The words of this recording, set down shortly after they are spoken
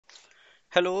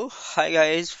Hello, hi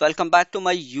guys, welcome back to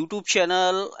my YouTube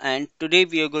channel. And today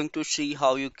we are going to see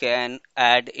how you can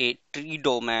add a tree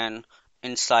domain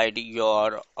inside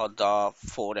your the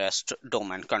forest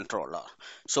domain controller.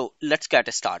 So let's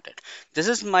get started. This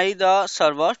is my the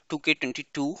server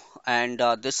 2K22, and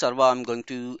this server I'm going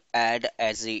to add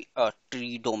as a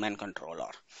tree domain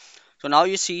controller. So now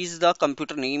you see the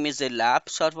computer name is a lab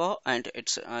server, and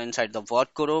it's inside the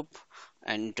work group,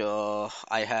 and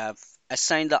I have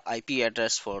assigned the IP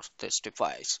address for this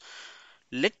device.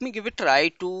 Let me give a try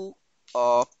to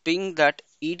ping that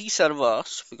AD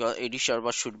servers, because AD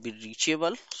server should be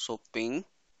reachable. So ping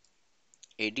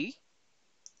AD,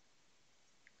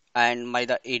 and my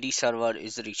the AD server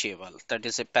is reachable. That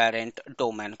is a parent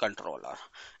domain controller.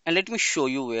 And let me show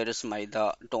you where is my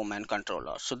the domain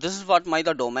controller. So this is what my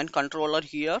the domain controller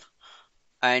here,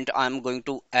 and I'm going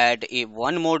to add a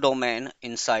one more domain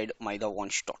inside my the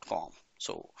once.com.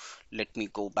 So let me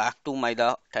go back to my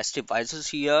the test devices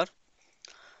here,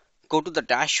 go to the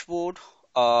dashboard,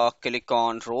 click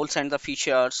on roles and the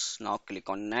features. Now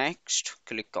click on next,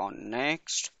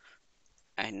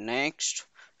 and next.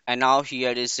 And now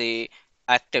here is a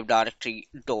Active Directory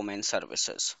domain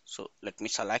services. So let me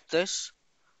select this,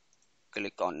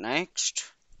 click on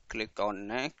next, click on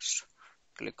next,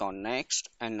 click on next,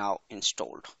 and now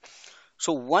installed.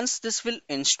 So once this will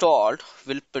installed,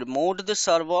 we'll promote the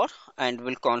server and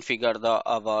we'll configure the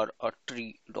our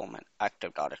tree domain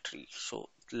Active Directory. So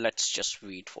let's just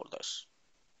wait for this.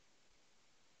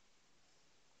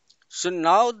 So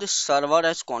now this server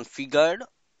is configured.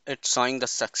 It's showing the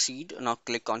succeed. Now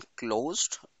click on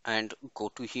closed and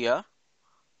go to here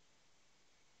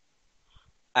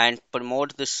and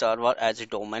promote this server as a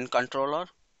domain controller.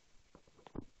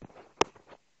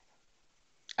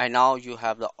 And now you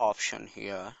have the option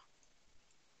here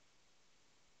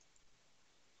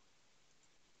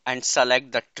and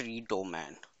select the tree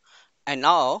domain. And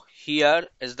now here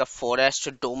is the forest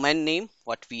domain name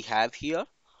what we have here.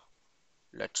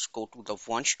 Let's go to the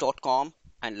once.com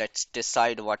and let's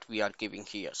decide what we are giving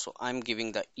here. So I'm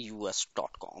giving the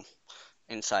us.com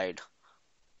inside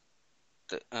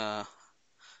the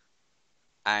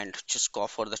and just go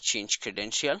for the change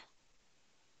credential,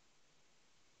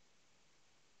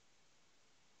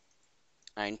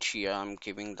 and here I'm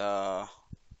giving the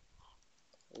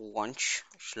once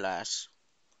slash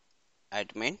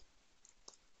admin.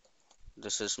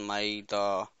 This is my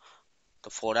the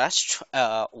forest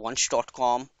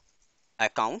once.com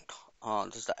account.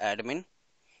 This is the admin.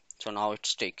 So now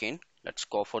it's taken. Let's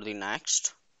go for the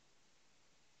next.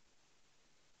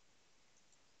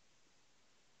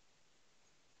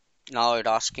 Now it's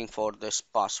asking for this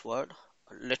password.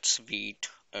 Let's wait.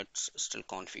 It's still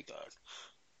configured.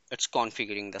 It's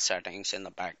configuring the settings in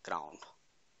the background.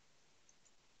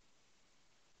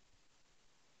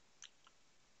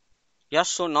 Yes,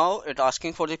 so now it's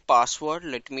asking for the password.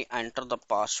 Let me enter the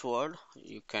password.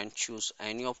 You can choose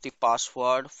any of the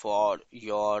password for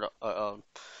your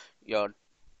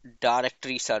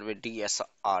directory server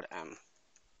DSRM.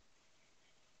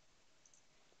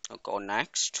 So go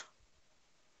next.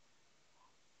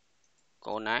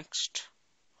 Go next.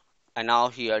 And now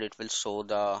here it will show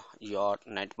the your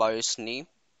NetBIOS name.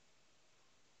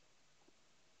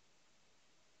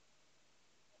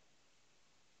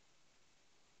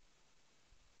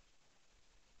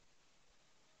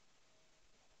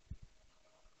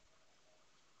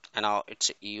 And now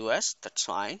it's EUS. That's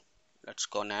fine. Let's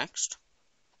go next.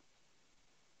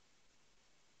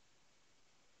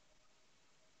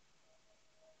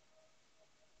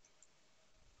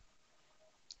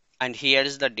 And here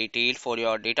is the detail for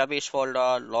your database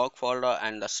folder, log folder,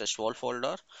 and the sysvol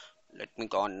folder. Let me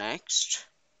go on next,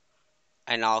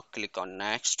 and now click on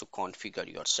next to configure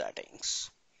your settings.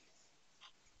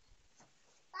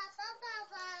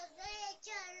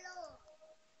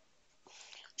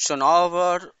 So now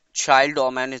our child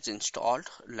domain is installed.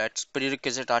 Let's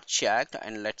prerequisite are checked,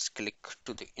 and let's click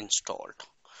to the installed,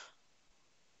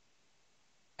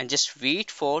 and just wait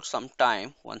for some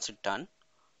time. Once it's done,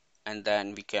 and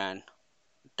then we can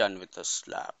done with this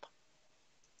lab.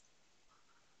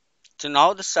 So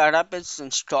now the setup is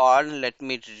installed. Let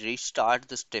me restart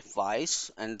this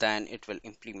device, and then it will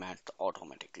implement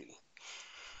automatically.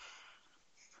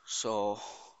 So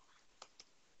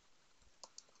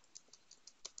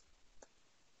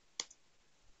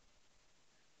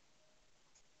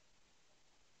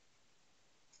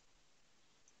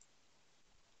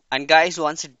and guys,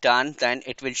 once it's done, then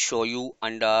it will show you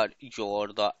under your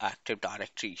the Active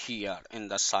Directory here in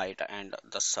the site and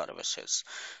the services.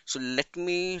 So let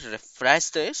me refresh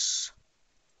this.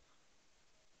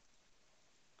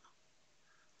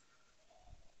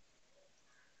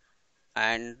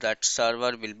 and that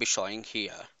server will be showing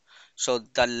here. So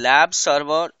the lab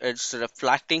server is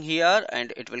reflecting here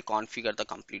and it will configure the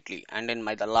completely. And in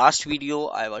my the last video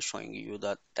I was showing you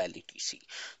the tele-tc.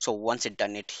 So once it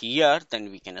done it here,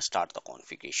 then we can start the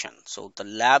configuration. So the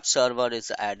lab server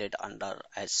is added under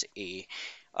as a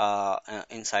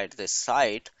inside this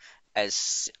site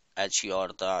as your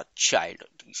the child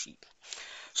dc.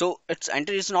 So its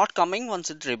entry is not coming. Once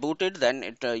it's rebooted, then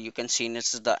it you can see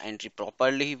it's the entry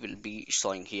properly will be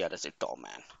showing here as a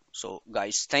domain. So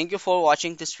guys, thank you for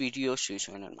watching this video. See you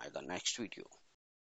soon in my the next video.